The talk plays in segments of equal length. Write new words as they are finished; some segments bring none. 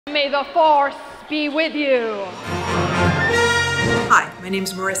May the Force be with you. Hi, my name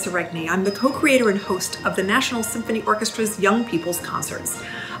is Marissa Regni. I'm the co-creator and host of the National Symphony Orchestra's Young People's Concerts.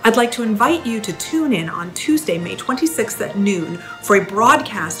 I'd like to invite you to tune in on Tuesday, May 26th at noon for a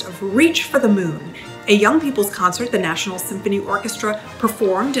broadcast of Reach for the Moon, a young people's concert the National Symphony Orchestra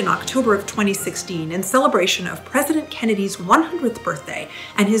performed in October of 2016 in celebration of President Kennedy's 100th birthday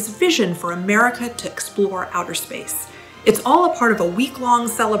and his vision for America to explore outer space. It's all a part of a week-long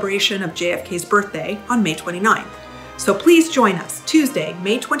celebration of JFK's birthday on May 29th. So please join us Tuesday,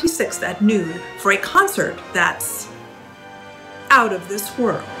 May 26th at noon for a concert that's out of this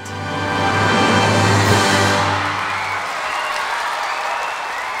world.